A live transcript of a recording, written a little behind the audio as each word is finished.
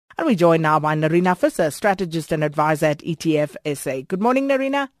And we're joined now by Nerina Visser, strategist and advisor at ETF SA. Good morning,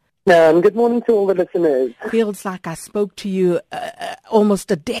 Nerina. Good morning to all the listeners. Feels like I spoke to you almost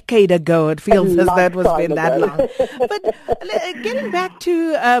a decade ago. It feels as though it was been that long. But getting back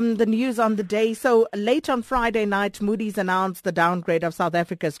to the news on the day, so late on Friday night, Moody's announced the downgrade of South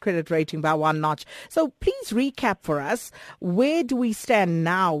Africa's credit rating by one notch. So please recap for us, where do we stand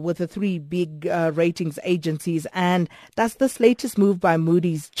now with the three big ratings agencies, and does this latest move by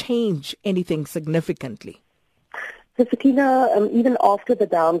Moody's change anything significantly? So, Sakina, even after the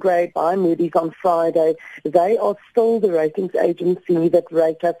downgrade by Moody's on Friday, they are still the ratings agency that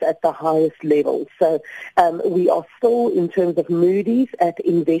rate us at the highest level. So we are still, in terms of Moody's, at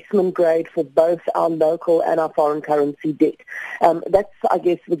investment grade for both our local and our foreign currency debt. That's, I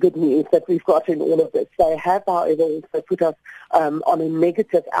guess, the good news that we've got in all of this. They have, however, also put us on a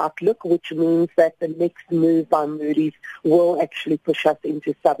negative outlook, which means that the next move by Moody's will actually push us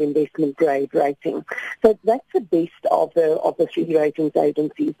into sub-investment grade rating. So that's the best of the three ratings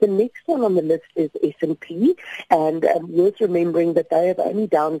agencies. The next one on the list is S&P, and worth remembering that they have only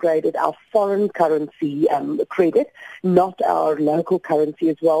downgraded our foreign currency credit, not our local currency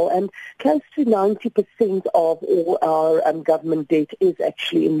as well, and close to 90% of all our government debt is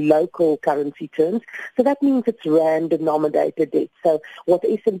actually in local currency terms. So that means it's rand-denominated debt. So what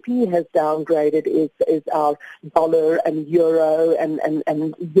S&P has downgraded is our dollar and euro and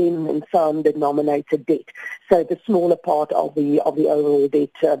yen and so on denominated debt. So the smaller part of the overall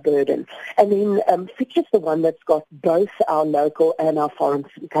debt burden. And then Fitch is the one that's got both our local and our foreign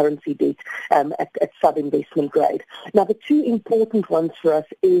currency debt at sub-investment grade. Now, the two important ones for us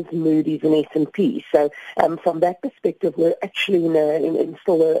is Moody's and S&P. So from that perspective, we're actually in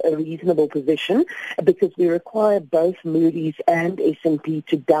still a reasonable position because we require both Moody's and S&P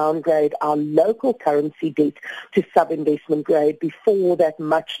to downgrade our local currency debt to sub-investment grade before that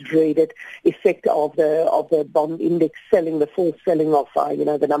much dreaded effect of the bond index selling, the full selling of,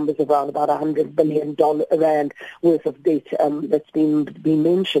 the numbers around about $100 billion rand worth of debt that's been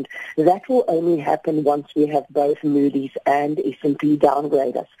mentioned. That will only happen once we have both Moody's and S&P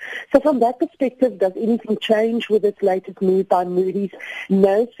downgrade us. So from that perspective, does anything change with this latest move by Moody's?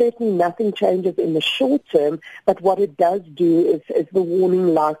 No, certainly nothing changes in the short term, but what it does do is the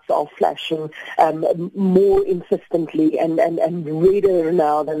warning lights are flashing more insistently and redder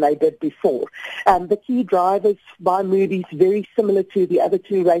now than they did before. The key drivers by Moody's, very similar to the other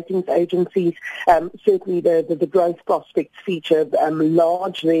two ratings agencies. Certainly the growth prospects feature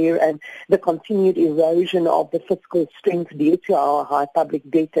large there, and the continued erosion of the fiscal strength due to our high public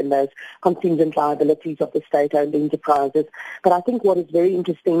debt and those contingent liabilities of the state-owned enterprises. But I think what is very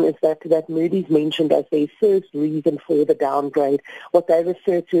interesting is that Moody's mentioned as their first reason for the downgrade what they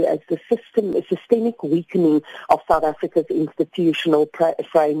refer to as the systemic weakening of South Africa's institutional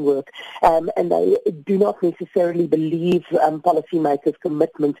framework. And they do not necessarily believe policymakers'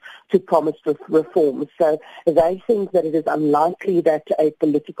 commitment to promised reforms. So they think that it is unlikely that a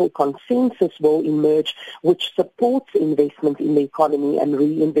political consensus will emerge which supports investment in the economy and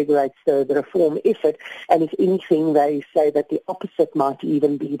reinvigorates the reform effort. And if anything, they say that the opposite might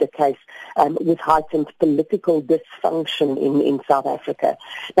even be the case with heightened political dysfunction in South Africa.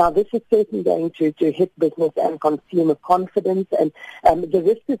 Now, this is certainly going to hit business and consumer confidence, and the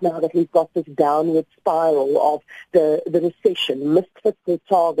risk is now that we've got this downward spiral of the recession, missed fiscal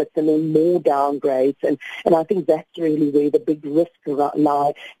targets, and then more downgrades. And I think that's really where the big risks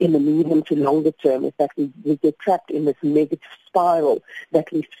lie in the medium to longer term, is that we get trapped in this negative spiral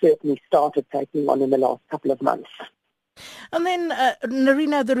that we've certainly started taking on in the last couple of months. And then,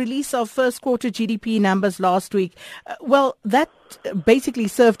 Nerina, the release of first quarter GDP numbers last week, that basically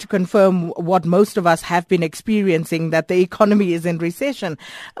served to confirm what most of us have been experiencing, that the economy is in recession.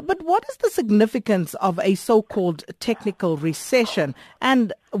 But what is the significance of a so-called technical recession,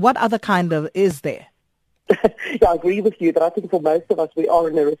 and what other kind of is there? Yeah, I agree with you that I think for most of us we are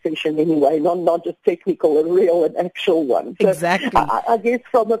in a recession anyway, not just technical, a real and actual one. So exactly. I guess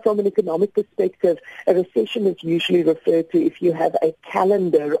from an economic perspective, a recession is usually referred to if you have a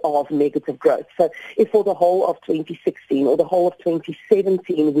calendar of negative growth. So if for the whole of 2016 or the whole of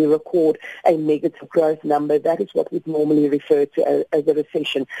 2017 we record a negative growth number, that is what we'd normally refer to as a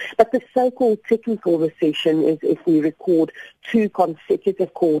recession. But the so-called technical recession is if we record 2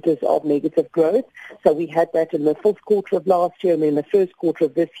 consecutive quarters of negative growth. So we had that in the fourth quarter of last year and then the first quarter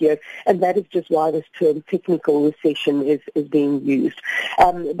of this year, and that is just why this term technical recession is being used.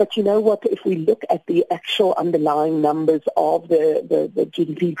 But you know what, if we look at the actual underlying numbers of the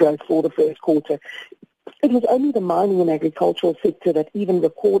GDP growth for the first quarter, It was only the mining and agricultural sector that even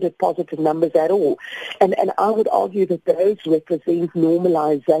recorded positive numbers at all. And I would argue that those represent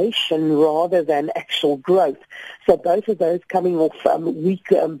normalization rather than actual growth. So both of those coming off weak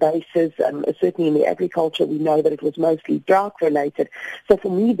bases, certainly in the agriculture we know that it was mostly drought-related. So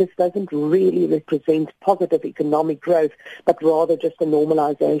for me, this doesn't really represent positive economic growth, but rather just a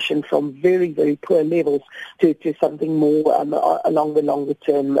normalization from very, very poor levels to something more along the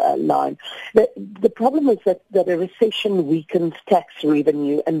longer-term line. The problem is that a recession weakens tax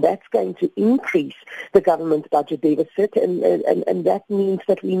revenue, and that's going to increase the government's budget deficit, and that means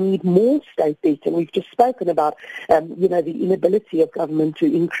that we need more state debt. And we've just spoken about, the inability of government to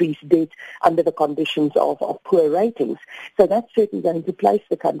increase debt under the conditions of poor ratings. So that's certainly going to place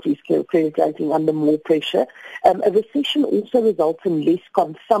the country's credit rating under more pressure. A recession also results in less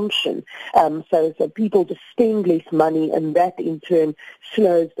consumption. So people just spend less money, and that in turn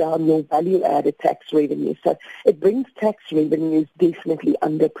slows down your value-added tax revenue. So it brings tax revenues definitely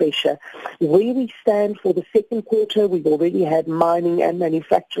under pressure. Where we stand for the second quarter, we've already had mining and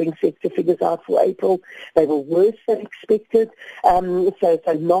manufacturing sector figures out for April. They were worse than expected. So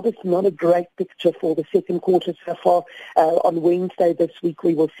not a great picture for the second quarter so far. On Wednesday this week,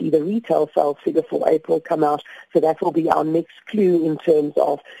 we will see the retail sales figure for April come out. So that will be our next clue in terms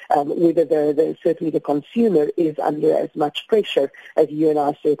of whether certainly the consumer is under as much pressure as you and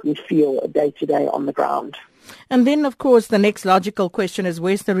I certainly feel day to day on the ground. And then, of course, the next logical question is,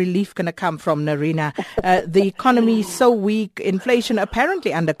 where's the relief going to come from, Nerina? The economy is so weak, inflation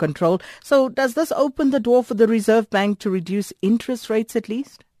apparently under control. So does this open the door for the Reserve Bank to reduce interest rates at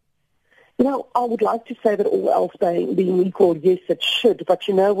least? I would like to say that all else being equal, yes, it should. But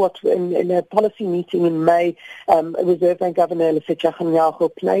you know what? In a policy meeting in May, Reserve Bank Governor Lesetja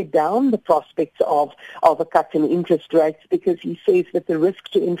Kganyago played down the prospects of a cut in interest rates because he says that the risk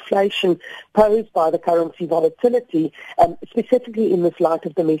to inflation posed by the currency volatility, specifically in this light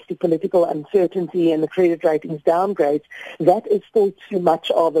of domestic political uncertainty and the credit ratings downgrades, that is still too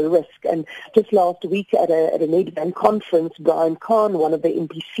much of a risk. And just last week at a Nedbank conference, Brian Kahn, one of the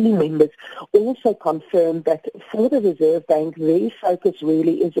MPC members, also confirmed that for the Reserve Bank, their focus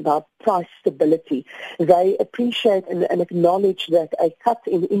really is about price stability. They appreciate and acknowledge that a cut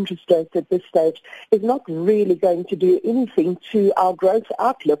in interest rates at this stage is not really going to do anything to our growth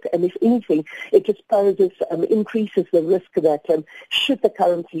outlook, and if anything, it just increases the risk that should the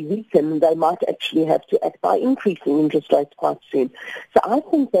currency weaken, they might actually have to act by increasing interest rates quite soon. So I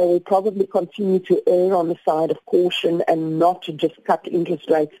think they will probably continue to err on the side of caution and not just cut interest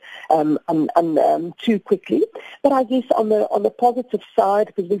rates too quickly. But I guess on the positive side,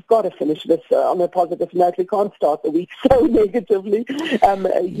 because we've got to finish this on a positive note, we can't start the week so negatively.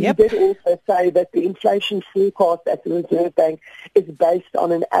 You did also say that the inflation forecast at the Reserve Bank is based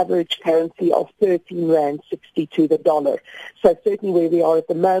on an average currency of 13 Rand 60 to the dollar. So certainly where we are at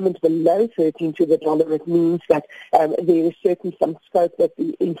the moment, below 13 to the dollar, it means that there is certainly some scope that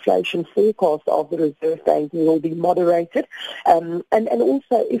the inflation forecast of the Reserve Bank will be moderated. And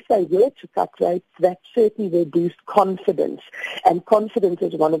also, if they were to cut rates, that certainly will boost confidence. And confidence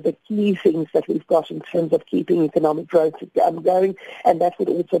is one of the key things that we've got in terms of keeping economic growth going, and that would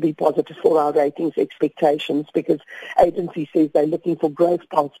also be positive for our ratings expectations because agency says they're looking for growth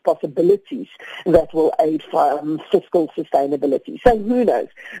possibilities that will aid fiscal sustainability. So who knows?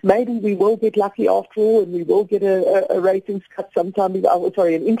 Maybe we will get lucky after all and we will get a ratings cut sometime,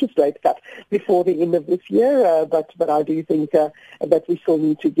 an interest rate cut before the end of this year, but I do think that we still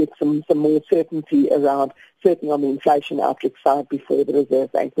need to get some more certainty around, certainly on the inflation outlook side before the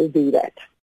Reserve Bank will do that.